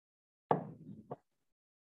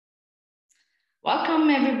Welcome,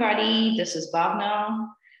 everybody. This is Bhavna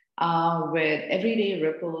with Everyday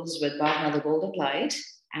Ripples with Bhavna the Golden Light.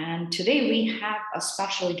 And today we have a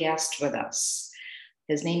special guest with us.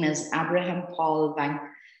 His name is Abraham Paul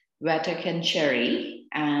Vatakancherry.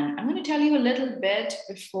 And I'm going to tell you a little bit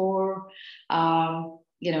before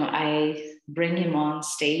I bring him on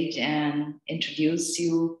stage and introduce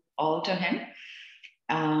you all to him.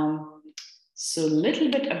 So, a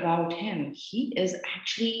little bit about him. He is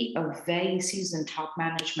actually a very seasoned top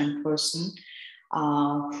management person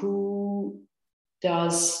who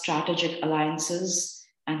does strategic alliances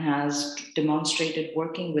and has demonstrated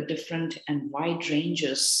working with different and wide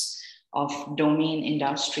ranges of domain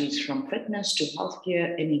industries from fitness to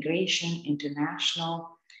healthcare, immigration,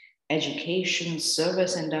 international, education,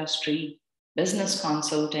 service industry, business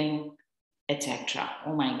consulting, etc.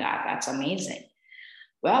 Oh my God, that's amazing.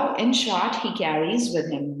 Well, in short, he carries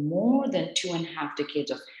with him more than 2.5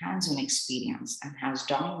 decades of hands on experience and has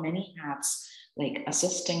donned many hats like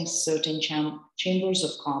assisting certain chambers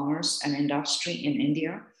of commerce and industry in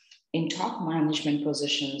India in top management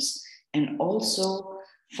positions and also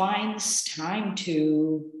finds time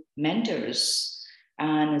to mentors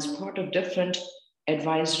and is part of different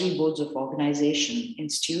advisory boards of organization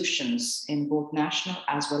institutions in both national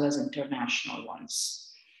as well as international ones.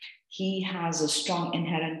 He has a strong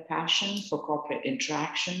inherent passion for corporate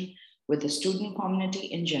interaction with the student community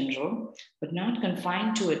in general, but not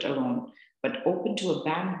confined to it alone, but open to a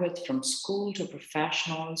bandwidth from school to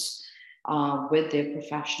professionals with their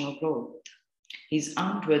professional growth. He's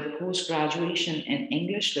armed with post graduation in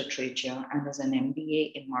English literature and has an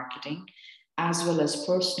MBA in marketing, as well as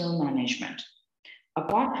personal management.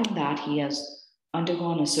 Apart from that, he has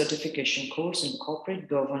undergone a certification course in corporate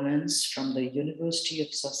governance from the University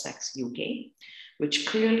of Sussex, UK, which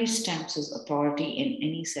clearly stamps his authority in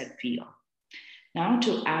any said field. Now,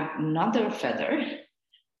 to add another feather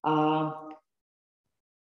uh,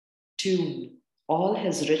 to all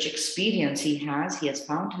his rich experience he has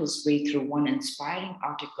found his way through one inspiring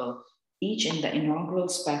article, each in the inaugural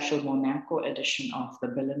special Monaco edition of the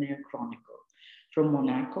Billionaire Chronicle. From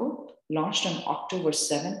Monaco, launched on October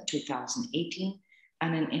 7, 2018,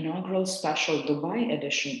 and an inaugural special Dubai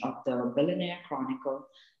edition of the Billionaire Chronicle,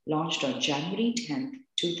 launched on January 10,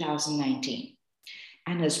 2019.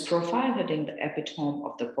 And his profile hitting the epitome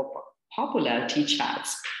of the popularity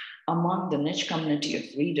charts among the niche community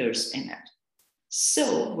of readers in it.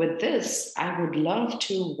 So, with this, I would love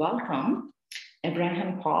to welcome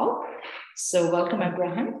Abraham Paul. So, welcome,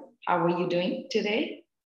 Abraham. How are you doing today?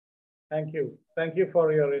 Thank you. Thank you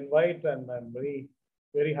for your invite, and I'm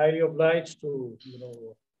very highly obliged to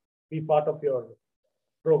be part of your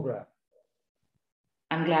program.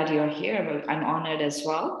 I'm glad you're here. I'm honored as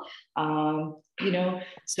well.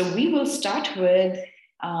 So we will start with,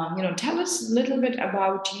 tell us a little bit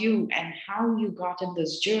about you and how you got in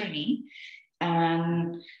this journey,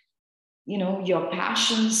 and your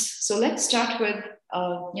passions. So let's start with,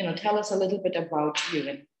 tell us a little bit about you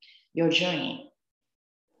and your journey.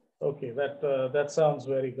 Okay, that sounds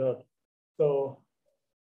very good. So,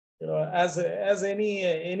 as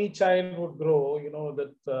any child would grow,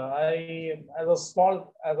 that I as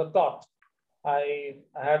a tot, I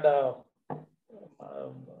had a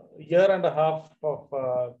year and a half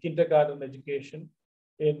of kindergarten education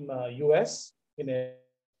in US in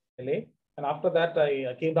LA, and after that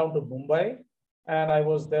I came down to Mumbai, and I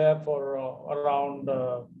was there for around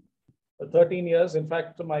 13 years. In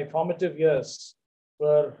fact, my formative years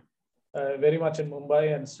were very much in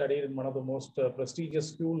Mumbai and studied in one of the most prestigious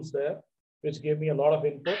schools there, which gave me a lot of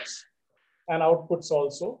inputs and outputs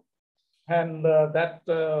also. And that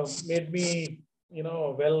made me,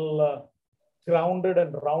 well grounded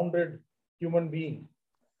and rounded human being.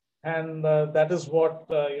 And that is what,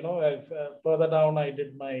 further down, I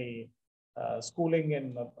did my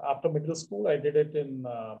schooling after middle school. I did it in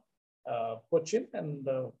Cochin, and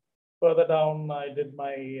further down, I did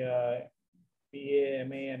my BA,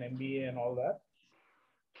 MA, and MBA, and all that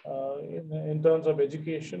in terms of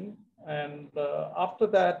education. And after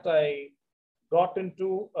that, I got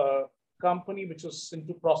into a company which was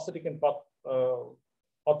into prosthetic and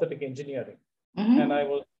orthotic engineering. Mm-hmm. And I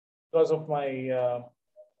was, because of my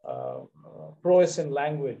prowess in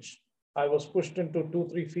language, I was pushed into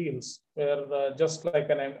 2-3 fields where just like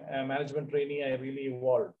a management trainee, I really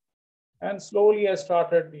evolved. And slowly I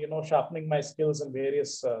started, sharpening my skills in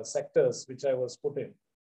various sectors which I was put in.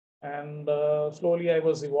 And slowly I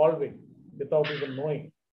was evolving without even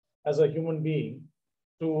knowing as a human being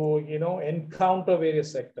to, encounter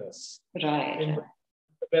various sectors in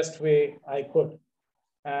the best way I could.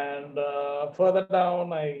 And further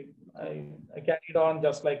down, I carried on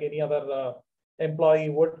just like any other employee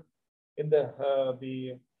would in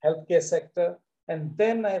the healthcare sector. And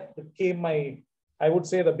then I would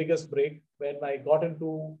say the biggest break when I got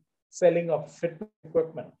into selling of fitness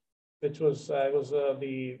equipment, which was, I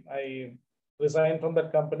resigned from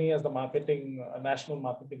that company as the national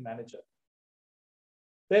marketing manager.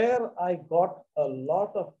 There I got a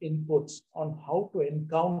lot of inputs on how to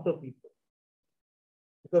encounter people.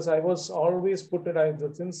 Because I was always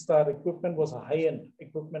since our equipment was a high-end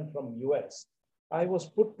equipment from US, I was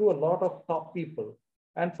put to a lot of top people.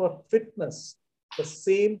 And for fitness, the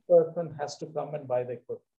same person has to come and buy the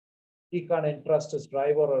equipment. He can't entrust his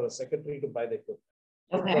driver or a secretary to buy the equipment.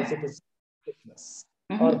 Okay. Because it is fitness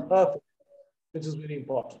or her, which is very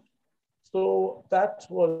important. So that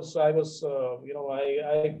was, I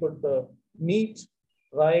could meet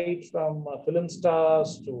right from film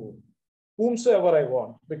stars to whomsoever I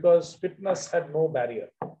want, because fitness had no barrier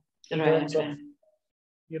in terms of,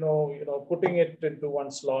 putting it into one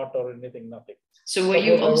slot or anything, nothing. So were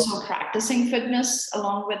you also practicing fitness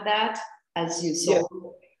along with that as you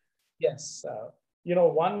sold? Yes.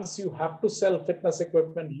 Once you have to sell fitness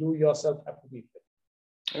equipment, you yourself have to be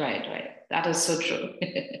fit. Right. That is so true.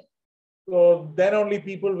 So then only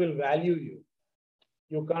people will value you.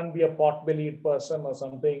 You can't be a pot-bellied person or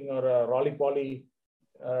something, or a roly-poly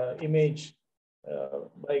image.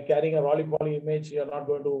 By carrying a roly-poly image, you're not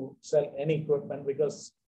going to sell any equipment,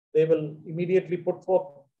 because they will immediately put forth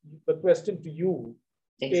the question to you,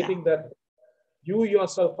 stating that you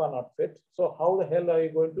yourself are not fit. So how the hell are you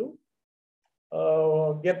going to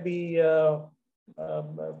get the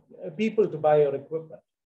people to buy your equipment?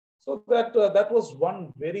 So that was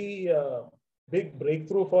one very big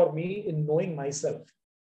breakthrough for me in knowing myself.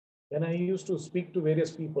 When I used to speak to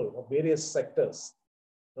various people of various sectors,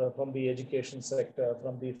 from the education sector,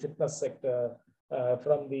 from the fitness sector,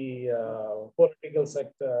 from the political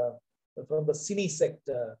sector, from the cine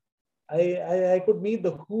sector, I could meet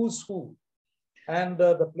the who's who. And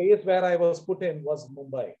the place where I was put in was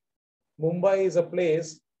Mumbai. Mumbai is a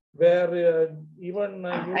place where even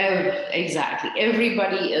exactly,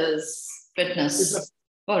 everybody is fitness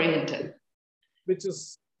oriented, which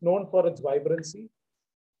is known for its vibrancy,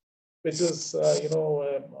 which is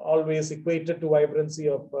always equated to vibrancy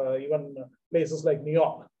of even places like New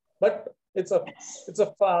York. But it's a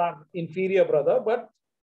far inferior brother. But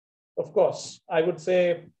of course, I would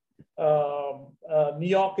say New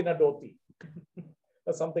York in a dhoti,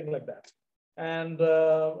 or something like that. And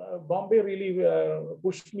Bombay really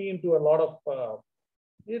pushed me into a lot of,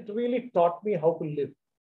 it really taught me how to live.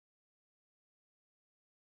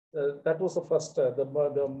 That was the first, the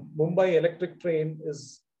Mumbai electric train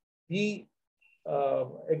is the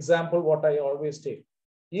example what I always take.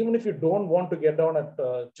 Even if you don't want to get down at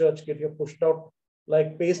church, get you pushed out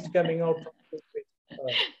like paste coming out from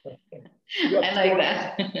I like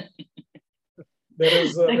that. There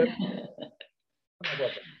is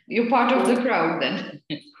you're part of the crowd then.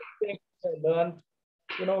 I learned,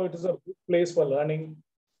 it is a good place for learning.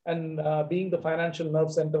 And being the financial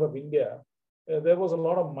nerve center of India, there was a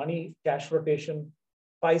lot of money, cash rotation,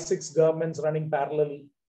 5-6 governments running parallelly.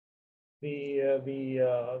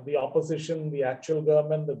 The opposition, the actual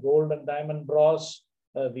government, the gold and diamond bros,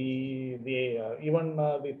 even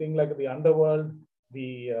the thing like the underworld,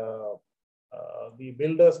 the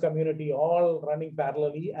builders community, all running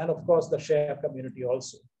parallelly, and of course the share community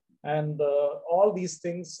also. And all these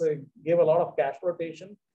things gave a lot of cash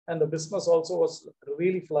rotation, and the business also was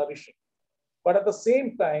really flourishing. But at the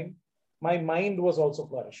same time, my mind was also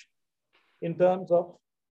flourishing in terms of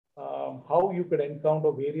how you could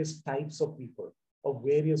encounter various types of people of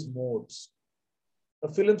various modes. A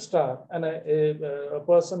film star and a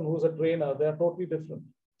person who's a trainer, they're totally different.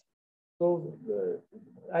 So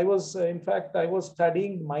I was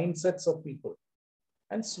studying mindsets of people,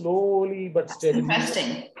 and slowly but steadily,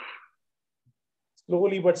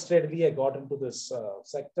 I got into this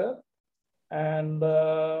sector, and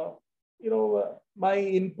my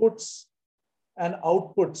inputs and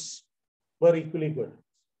outputs were equally good.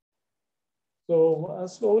 So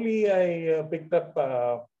slowly I picked up,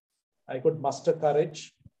 I could muster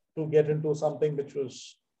courage to get into something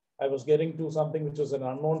I was getting to something which was an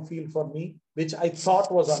unknown field for me, which I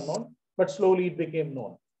thought was unknown, but slowly it became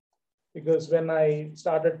known. Because when I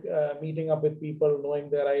started meeting up with people, knowing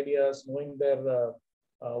their ideas, knowing their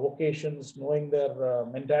vocations, knowing their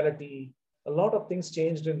mentality, a lot of things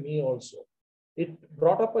changed in me also. It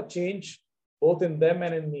brought up a change both in them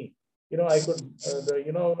and in me. I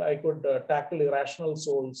could tackle irrational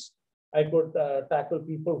souls. I could tackle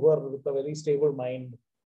people who are with a very stable mind,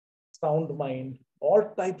 sound mind, all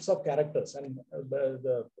types of characters. And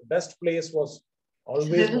the best place was Always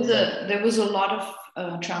There was Mumbai. a lot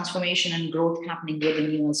of transformation and growth happening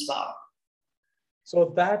within you as well.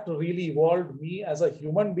 So that really evolved me as a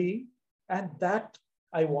human being, and that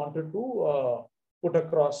I wanted to put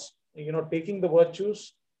across, taking the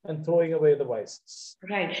virtues and throwing away the vices.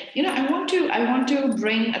 Right. I want to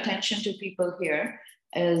bring attention to people here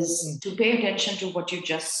is to pay attention to what you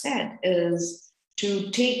just said, is to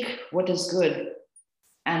take what is good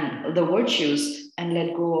and the virtues and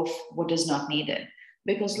let go of what is not needed.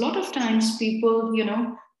 Because a lot of times people,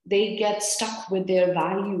 they get stuck with their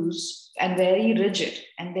values and very rigid,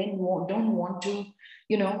 and then don't want to,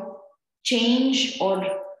 change or,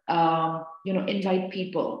 invite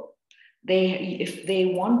people. If they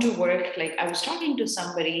want to work, like I was talking to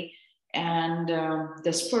somebody, and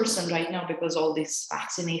this person right now, because all this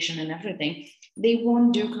vaccination and everything, they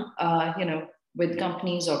won't do, with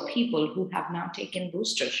companies or people who have now taken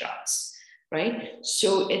booster shots, right?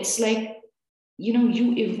 So it's like, you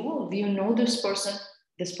evolve,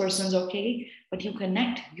 this person's okay, but you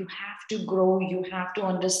connect, you have to grow, you have to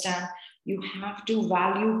understand, you have to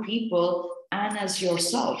value people and as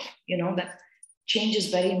yourself, that change is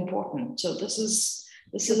very important. So this is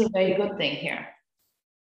a very good thing here.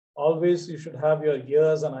 Always you should have your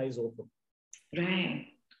ears and eyes open. Right.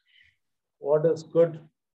 What is good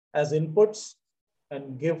as inputs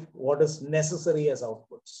and give what is necessary as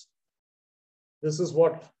outputs. This is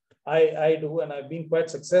what I do, and I've been quite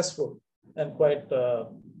successful and quite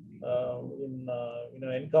in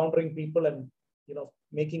encountering people and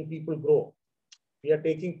making people grow. We are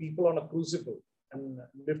taking people on a crucible and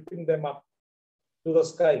lifting them up to the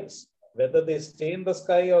skies. Whether they stay in the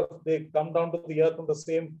sky or they come down to the earth on the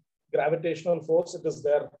same gravitational force, it is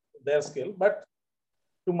their skill. But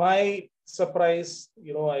to my surprise,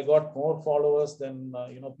 I got more followers than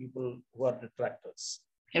people who are detractors.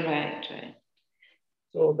 Right.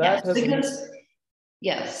 So that has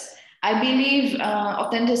yes, I believe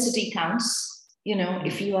authenticity counts.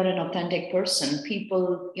 If you are an authentic person,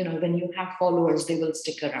 people, when you have followers, they will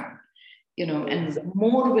stick around, and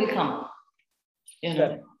more will come,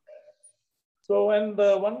 Yeah. So, and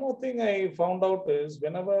one more thing I found out is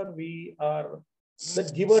whenever we are, the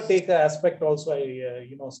give or take aspect also I,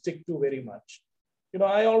 stick to very much.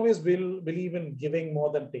 I always believe in giving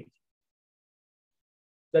more than taking.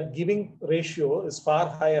 That giving ratio is far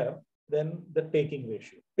higher than the taking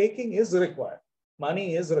ratio. Taking is required.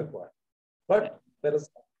 Money is required. But there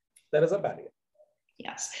is a barrier.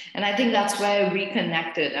 Yes. And I think that's where we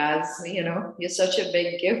connected, as, you're such a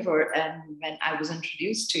big giver. And when I was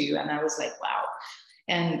introduced to you, and I was like, wow.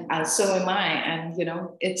 And so am I. And,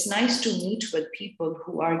 it's nice to meet with people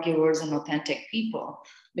who are givers and authentic people,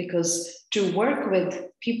 because to work with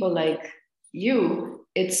people like you,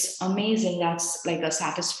 it's amazing. That's like a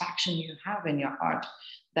satisfaction you have in your heart,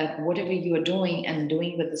 that whatever you are doing and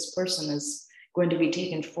doing with this person is going to be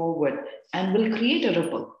taken forward and will create a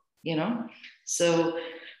ripple, So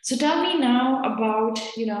tell me now about,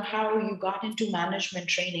 how you got into management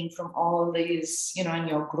training from all these, and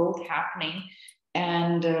your growth happening.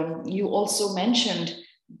 And you also mentioned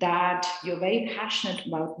that you're very passionate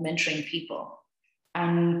about mentoring people.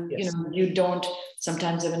 And, yes. You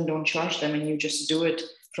sometimes even don't charge them, and you just do it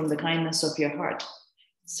from the kindness of your heart.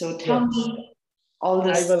 So tell me all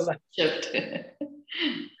this shift.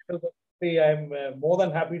 I'm more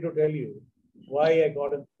than happy to tell you why I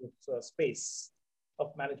got into this space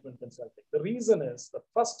of management consulting. The reason is, the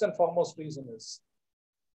first and foremost reason is,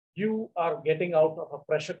 you are getting out of a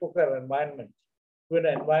pressure cooker environment to an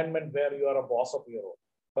environment where you are a boss of your own.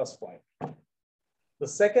 First point. The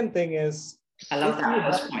second thing is, I love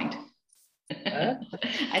that first point.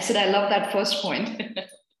 I said, I love that first point.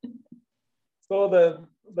 So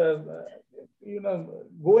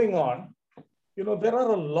going on, there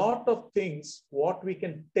are a lot of things what we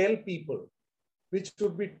can tell people which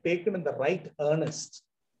should be taken in the right earnest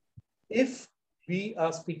if we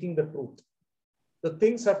are speaking the truth. The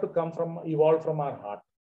things have to evolve from our heart.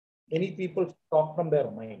 Many people talk from their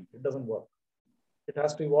mind. It doesn't work. It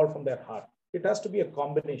has to evolve from their heart. It has to be a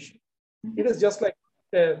combination. It is just like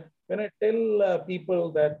when I tell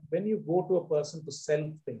people that when you go to a person to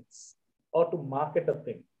sell things or to market a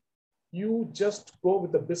thing, you just go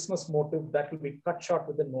with the business motive that will be cut short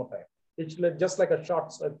within no time. It's just like a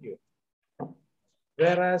short circuit.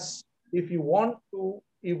 Whereas if you want to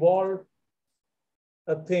evolve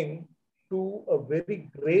a thing to a very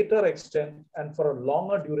greater extent and for a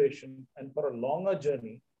longer duration and for a longer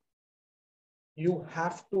journey, you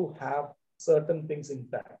have to have certain things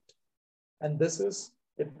intact. And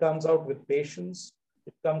it comes out with patience,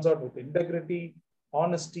 it comes out with integrity,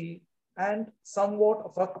 honesty, and somewhat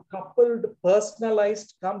of a coupled,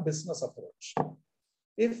 personalized business approach.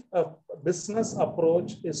 if a business approach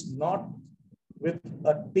is not with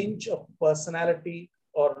a tinge of personality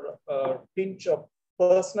or a tinge of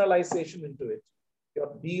personalization into it, your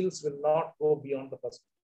deals will not go beyond the person.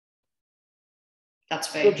 That's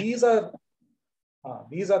So very true.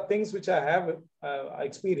 these are things which I have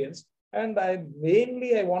experienced, and I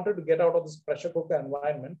wanted to get out of this pressure cooker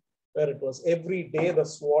environment where it was every day the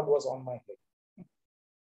sword was on my head.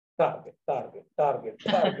 Target, target, target,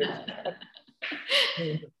 target.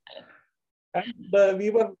 And we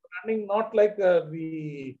were running not like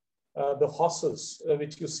the horses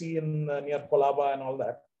which you see in near Kolaba and all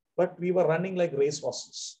that, but we were running like race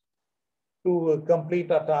horses to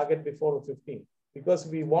complete our target before the 15th. Because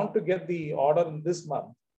we want to get the order in this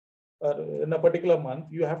month, in a particular month,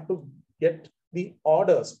 you have to get the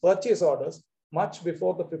orders, purchase orders, much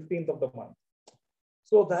before the 15th of the month.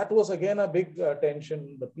 So that was again a big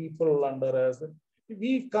tension. The people under us,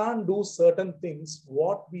 we can't do certain things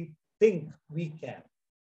what we think we can.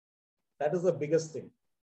 That is the biggest thing.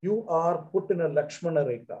 You are put in a Lakshmana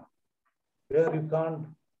Rekha where you can't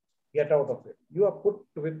get out of it. You are put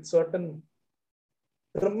with certain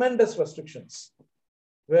tremendous restrictions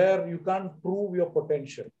where you can't prove your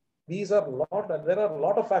potential. There are a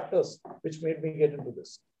lot of factors which made me get into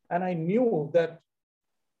this. And I knew that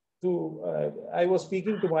I was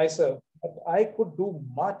speaking to myself, that I could do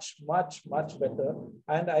much, much, much better.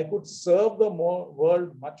 And I could serve the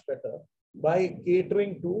world much better by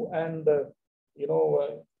catering to and,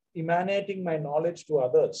 emanating my knowledge to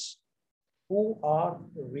others who are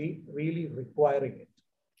really requiring it.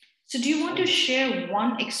 So do you want to share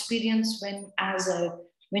one experience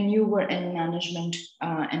when you were in management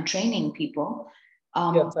and training people?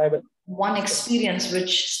 Yes, I will. One experience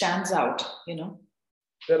which stands out,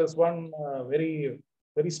 There is one very,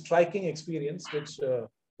 very striking experience,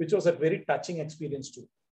 which was a very touching experience too.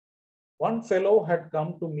 One fellow had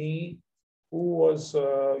come to me who was,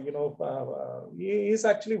 he is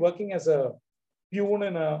actually working as a peon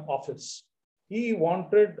in an office. He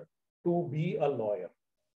wanted to be a lawyer,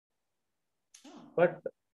 but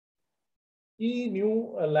he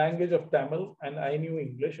knew a language of Tamil and I knew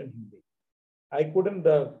English and Hindi. I couldn't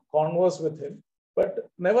converse with him, but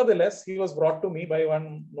nevertheless, he was brought to me by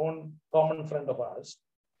one known common friend of ours.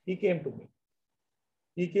 He came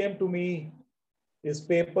to me. His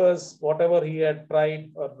papers, whatever he had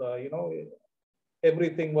tried, or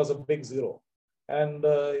everything was a big zero, and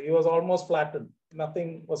he was almost flattened.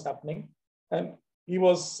 Nothing was happening, and he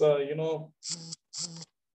was,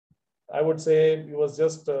 I would say, he was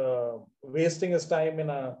just wasting his time in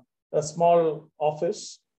a small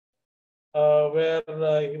office where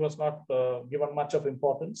he was not given much of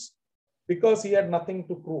importance because he had nothing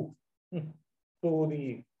to prove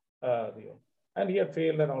to and he had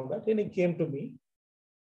failed and all that. And he came to me.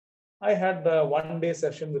 I had a one-day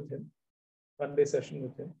session with him.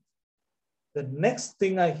 The next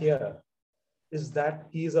thing I hear is that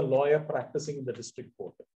he is a lawyer practicing in the district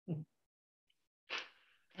court. And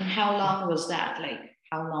how long was that? Like,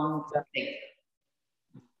 how long?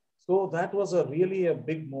 So that was really a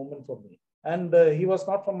big moment for me. And he was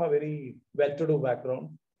not from a very well-to-do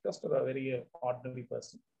background, just a very ordinary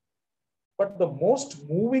person. But the most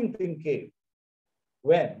moving thing came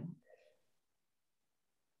when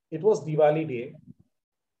it was Diwali day.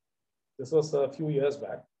 This was a few years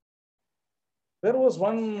back. There was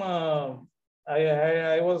one,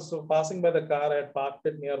 I was passing by the car. I had parked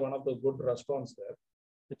it near one of the good restaurants there,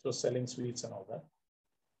 which was selling sweets and all that.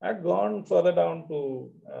 I had gone further down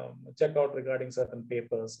to check out regarding certain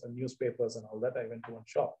papers and newspapers and all that. I went to one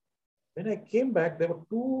shop. When I came back, there were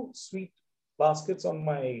two sweet baskets on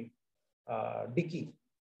my dicky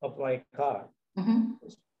of my car. Mm-hmm.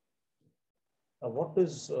 What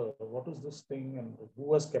is this thing and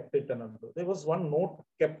who has kept it? And there was one note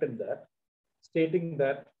kept in that stating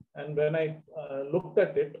that, and when I looked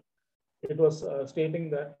at it, it was stating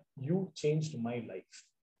that you changed my life.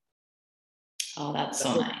 Oh, that's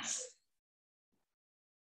so nice.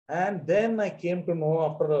 And then I came to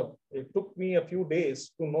know it took me a few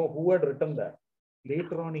days to know who had written that.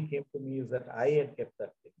 Later on, he came to me is that I had kept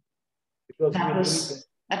that thing. Because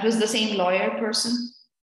that was the same lawyer person?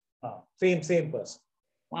 Same person.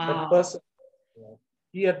 Wow. That person,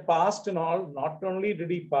 he had passed and all. Not only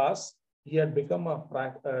did he pass, he had become a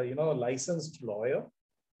licensed lawyer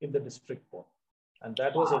in the district court. And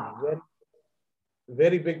that was a very,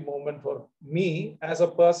 very big moment for me as a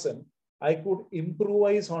person. I could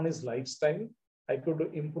improvise on his lifestyle. I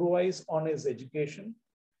could improvise on his education.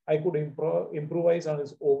 I could improvise on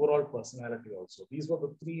his overall personality also. These were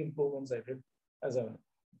the three improvements I did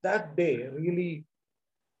that day really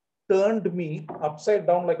turned me upside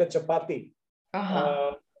down like a chapati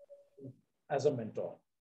uh, as a mentor.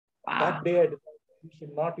 Wow. That day, I decided you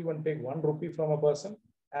should not even take 1 rupee from a person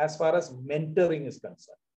as far as mentoring is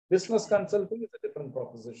concerned. Business consulting is a different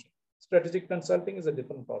proposition. Strategic consulting is a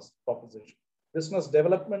different proposition. Business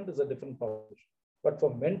development is a different proposition. But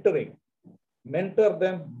for mentoring, mentor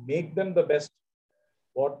them, make them the best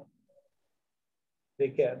what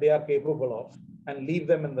they are capable of, and leave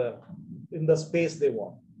them in the space they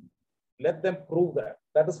want. Let them prove that.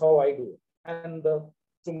 That is how I do it. And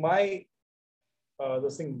to my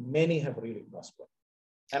this thing, many have really prospered.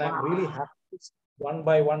 And I'm really happy one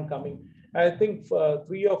by one coming. I think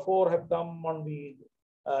 3 or 4 have come on the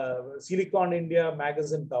Silicon India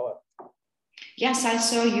magazine cover. Yes, I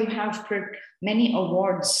saw you have many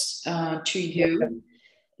awards to you. Yeah.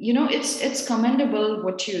 You know, it's commendable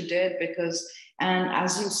what you did, because, and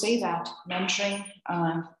as you say that, mentoring,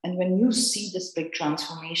 and when you see this big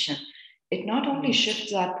transformation, it not only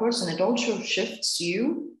shifts that person, it also shifts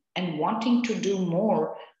you and wanting to do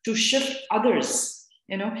more to shift others.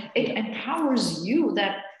 You know, it empowers you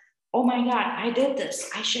that, oh my God, I did this,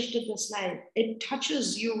 I shifted this life. It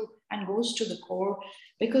touches you and goes to the core,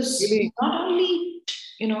 because really, not only,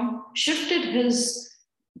 you know, shifted his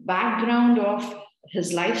background of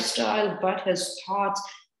his lifestyle, but his thoughts,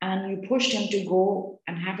 and you pushed him to go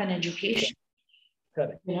and have an education.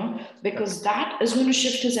 Correct. You know, because that is going to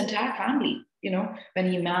shift his entire family. You know,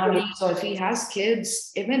 when he marries or if he has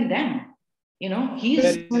kids, even then, you know,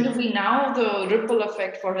 he's going to be now the ripple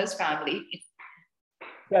effect for his family.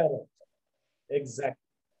 Correct. Exactly.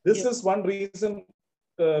 This is one reason,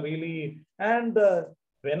 really, and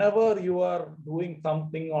whenever you are doing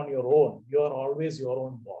something on your own, you are always your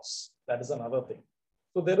own boss. That is another thing.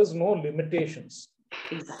 So there is no limitations.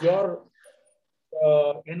 Exactly. Your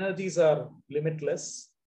energies are limitless.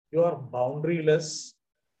 You are boundaryless.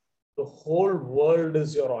 The whole world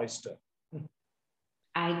is your oyster.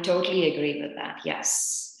 I totally agree with that.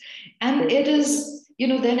 Yes. And it is, you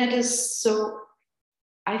know, then it is so,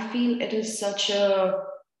 I feel it is such a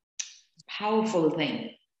powerful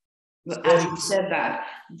thing. As you said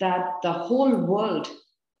that the whole world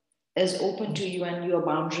is open to you and you are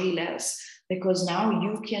boundaryless, because now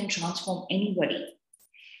you can transform anybody.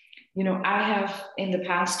 You know, I have in the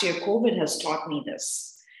past year, COVID has taught me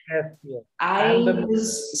this. Yes. I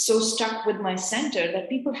was so stuck with my center that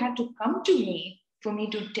people had to come to me for me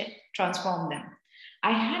to transform them.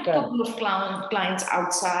 I had a couple of clients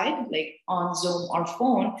outside, like on Zoom or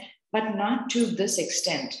phone, but not to this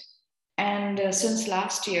extent. And since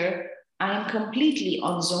last year, I am completely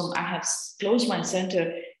on Zoom. I have closed my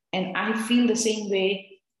center, and I feel the same way.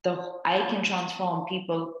 I can transform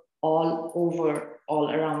people all over,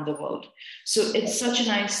 all around the world. So it's such a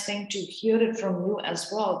nice thing to hear it from you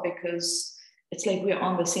as well, because it's like we're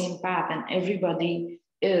on the same path, and everybody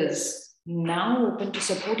is now open to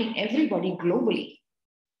supporting everybody globally,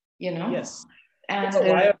 you know? Yes. And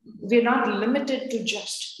we're not limited to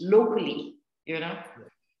just locally, you know?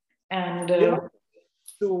 And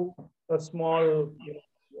to a small, you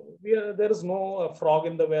know, there is no frog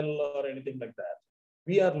in the well or anything like that.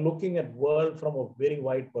 We are looking at world from a very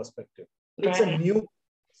wide perspective. It's a new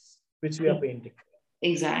which we are painting.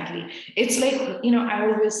 Exactly. It's like, you know, I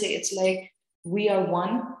always say it's like we are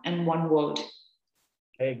one and one world.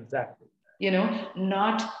 Exactly. You know,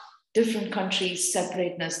 not different countries,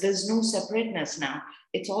 separateness. There's no separateness now.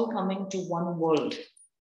 It's all coming to one world.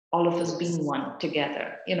 All of us being one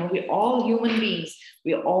together. You know, we're all human beings.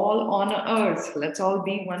 We're all on earth. Let's all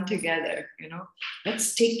be one together. You know,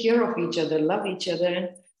 let's take care of each other, love each other, and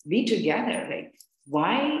be together. Like,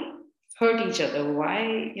 why hurt each other?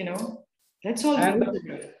 Why, you know, let's all be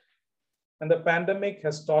together. And the pandemic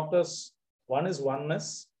has taught us, one is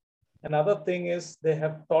oneness. Another thing is they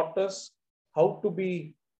have taught us how to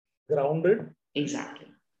be grounded. Exactly.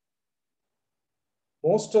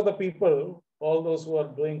 Most of the people, all those who are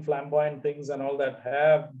doing flamboyant things and all that,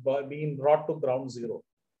 have been brought to ground zero.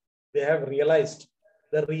 They have realized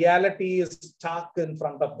the reality is stark in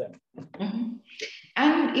front of them. Mm-hmm.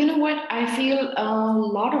 And you know what? I feel a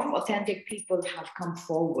lot of authentic people have come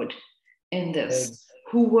forward in this,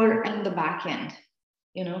 who were in the back end.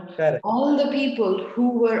 You know, all the people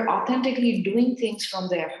who were authentically doing things from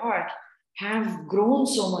their heart have grown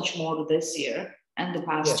so much more this year and the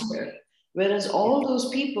past year. Whereas all those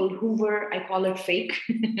people who were, I call it fake,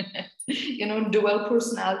 you know, dual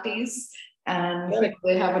personalities, and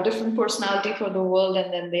they have a different personality for the world,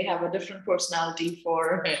 and then they have a different personality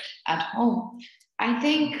for at home. I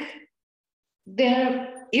think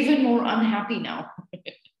they're even more unhappy now.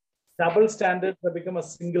 Double standards have become a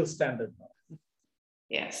single standard now.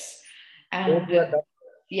 Yes. And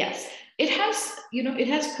Yes, it has, it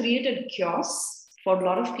has created chaos for a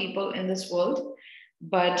lot of people in this world.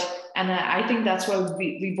 But, and I think that's why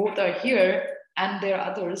we both are here, and there are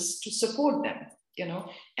others to support them,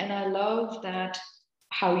 And I love that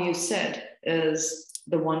how you said is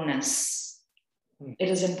the oneness. It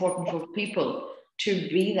is important for people to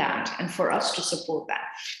be that and for us to support that.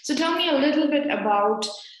 So tell me a little bit about,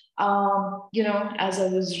 as I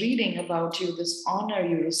was reading about you, this honor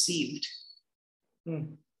you received.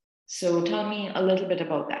 So tell me a little bit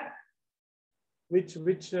about that. Which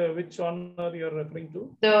honor you're referring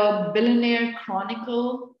to? The Billionaire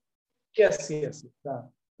Chronicle. Yes.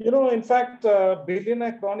 In fact,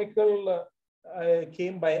 Billionaire Chronicle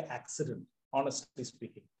came by accident, honestly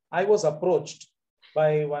speaking. I was approached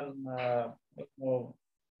by one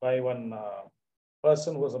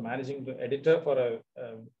person who was a managing editor for a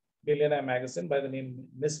billionaire magazine by the name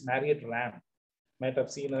Miss Marriott Ram. Might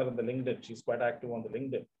have seen her on the LinkedIn. She's quite active on the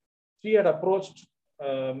LinkedIn. She had approached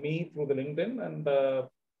me through the LinkedIn, and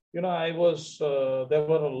I was there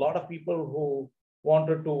were a lot of people who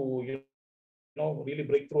wanted to really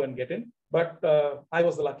break through and get in, but I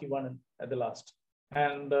was the lucky one at the last,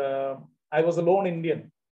 and I was a lone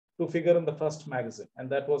Indian to figure in the first magazine, and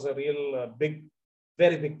that was a real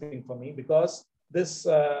very big thing for me, because this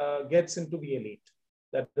gets into the elite.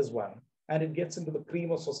 That is one, and it gets into the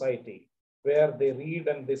cream of society, where they read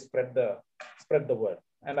and they spread the word.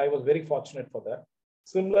 And I was very fortunate for that.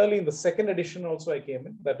 Similarly, in the second edition also I came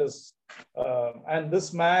in. That is, and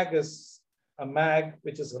this mag is a mag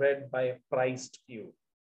which is read by a prized few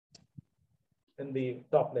in the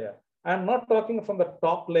top layer. I'm not talking from the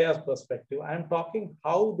top layer's perspective. I'm talking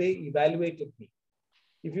how they evaluated me.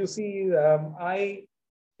 If you see, I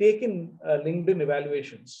take in LinkedIn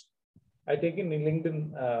evaluations. I take in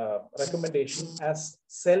LinkedIn recommendation as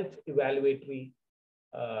self-evaluatory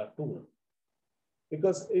tool.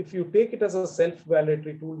 Because if you take it as a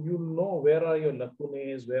self-evaluatory tool, you know where are your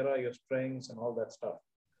lacunae, where are your strengths, and all that stuff.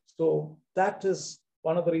 So that is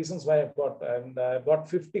one of the reasons why I've got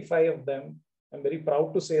 55 of them. I'm very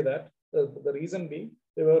proud to say that. The reason being,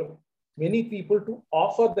 there were many people to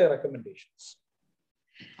offer their recommendations.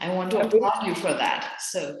 I want to applaud you for that.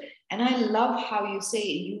 So, and I love how you say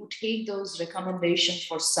you take those recommendations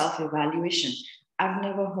for self-evaluation. I've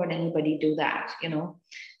never heard anybody do that,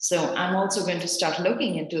 So I'm also going to start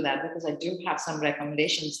looking into that, because I do have some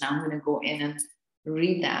recommendations now. I'm going to go in and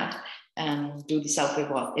read that and do the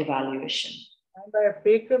self-evaluation. And I have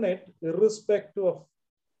taken it irrespective of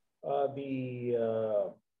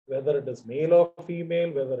whether it is male or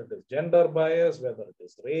female, whether it is gender bias, whether it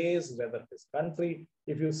is race, whether it is country.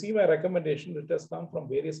 If you see my recommendation, it has come from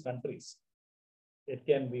various countries. It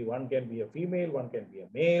can be, one can be a female, one can be a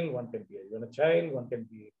male, one can be even a child, one can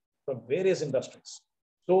be from various industries.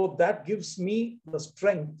 So that gives me the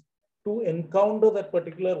strength to encounter that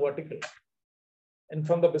particular vertical. And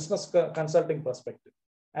from the business consulting perspective,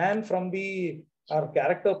 and from our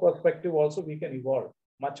character perspective also, we can evolve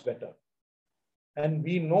much better. And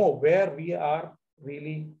we know where we are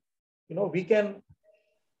really, we can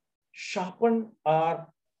sharpen our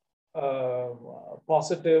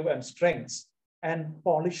positive and strengths and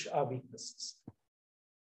polish our weaknesses.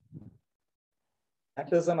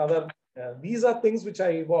 That is another, these are things which I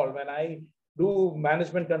evolve when I do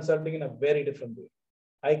management consulting in a very different way.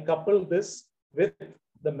 I couple this with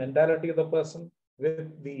the mentality of the person,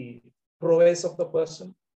 with the prowess of the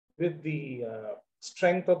person, with the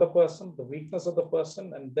strength of the person, the weakness of the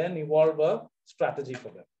person, and then evolve a strategy for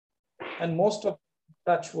them. And most of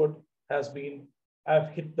touchwood has been, I've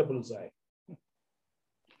hit the bullseye.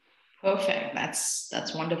 Perfect.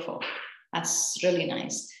 That's wonderful. That's really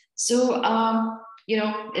nice. So,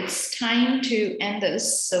 it's time to end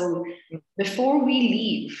this. So before we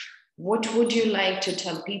leave, what would you like to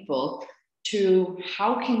tell people to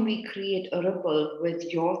how can we create a ripple with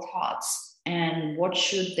your thoughts, and what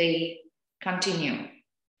should they continue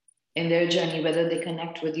in their journey, whether they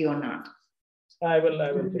connect with you or not? I will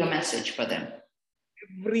the message for them.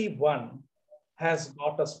 Everyone has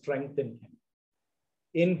got a strength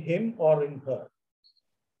in him or in her.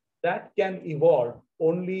 That can evolve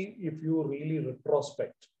only if you really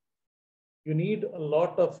retrospect. You need a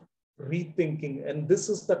lot of rethinking, and this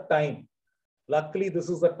is the time. Luckily, this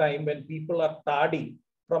is the time when people are tardy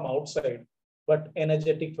from outside, but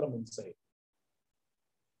energetic from inside.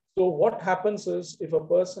 So what happens is, if a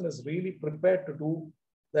person is really prepared to do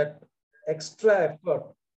that extra effort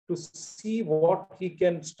to see what he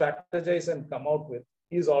can strategize and come out with,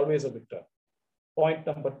 he is always a victor. Point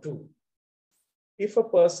number 2, if a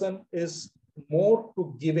person is more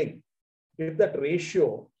to giving, if that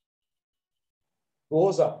ratio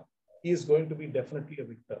goes up, he is going to be definitely a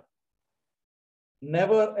victor.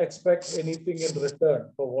 Never expect anything in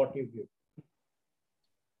return for what you give.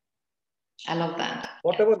 I love that.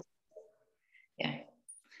 Whatever. Yeah.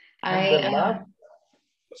 And the last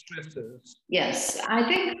stress is. Yes, I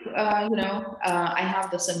think, I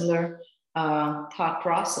have the similar thought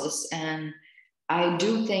process, and I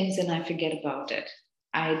do things and I forget about it.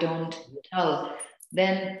 I don't tell.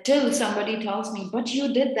 Then till somebody tells me, but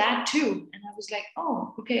you did that too. And I was like,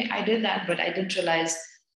 oh, okay, I did that, but I didn't realize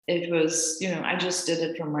it was, I just did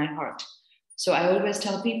it from my heart. So I always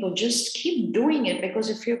tell people, just keep doing it, because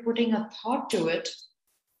if you're putting a thought to it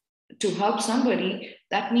to help somebody,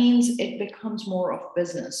 that means it becomes more of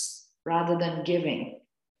business rather than giving.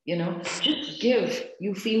 Just give.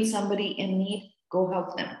 You feel somebody in need, go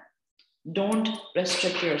help them. Don't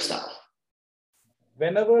restrict yourself.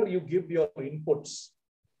 Whenever you give your inputs,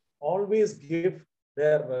 always give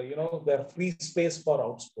their, their free space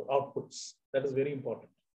for outputs. That is very important.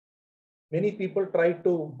 Many people try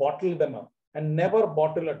to bottle them up, and never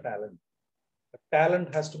bottle a talent. A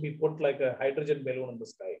talent has to be put like a hydrogen balloon in the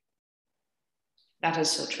sky. That is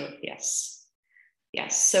so true. Yes.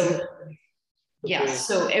 Yes. So,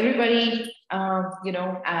 so everybody,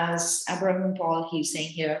 as Abraham Paul, he's saying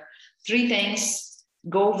here, 3 things: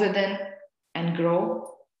 go within and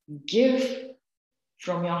grow, give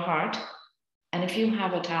from your heart. And if you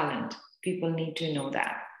have a talent, people need to know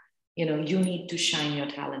that, you need to shine your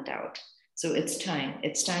talent out. So it's time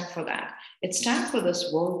for that. It's time for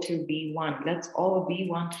this world to be one. Let's all be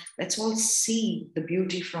one. Let's all see the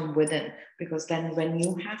beauty from within, because then when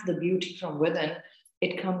you have the beauty from within,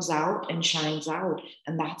 it comes out and shines out.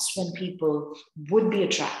 And that's when people would be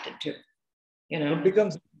attracted to, It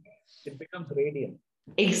becomes radiant.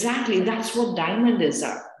 Exactly. That's what diamond is.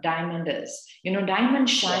 Diamond is. Diamond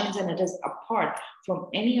shines and it is apart from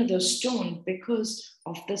any other stone because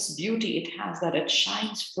of this beauty it has, that it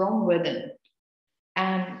shines from within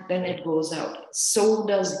and then it goes out. So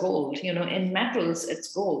does gold. In metals,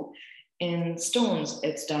 it's gold. In stones,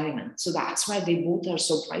 it's diamond. So that's why they both are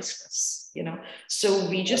so priceless. So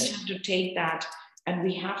we just have to take that and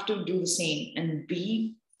we have to do the same and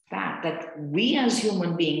be that we as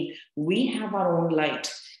human beings, we have our own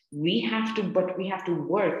light. We have to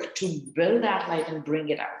work to build that light and bring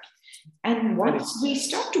it out. And once we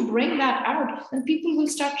start to bring that out, then people will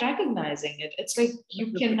start recognizing it. It's like,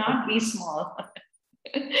 you cannot be small.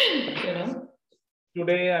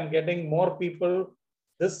 Today, I'm getting more people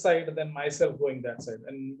this side than myself going that side.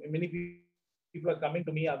 And many people are coming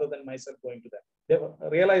to me other than myself going to that.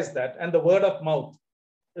 They've realized that. And the word of mouth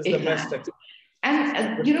is the best. And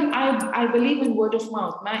I believe in word of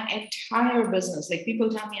mouth. My entire business, like people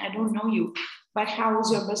tell me, I don't know you, but how is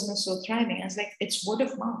your business so thriving? I was like, it's word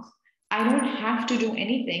of mouth. I don't have to do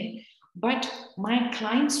anything, but my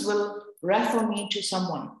clients will refer me to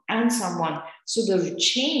someone and someone. So the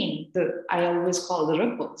chain, I always call the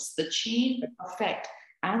ripples, the chain effect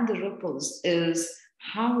and the ripples is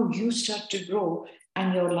how you start to grow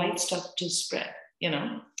and your light starts to spread,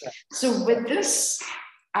 So with this,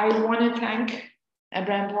 I want to thank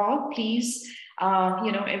Abraham Paul. Please,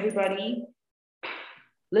 everybody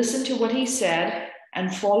listen to what he said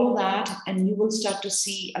and follow that, and you will start to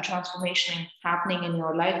see a transformation happening in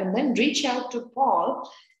your life. And then reach out to Paul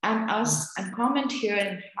and us and comment here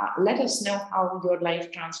and let us know how your life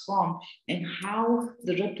transformed and how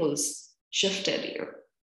the ripples shifted you.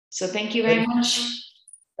 So thank you very much.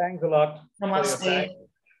 Thanks a lot. Namaste. For your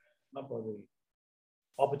time, for the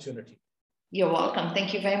opportunity. You're welcome.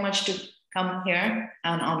 Thank you very much to come here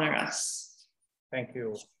and honor us. Thank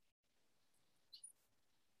you.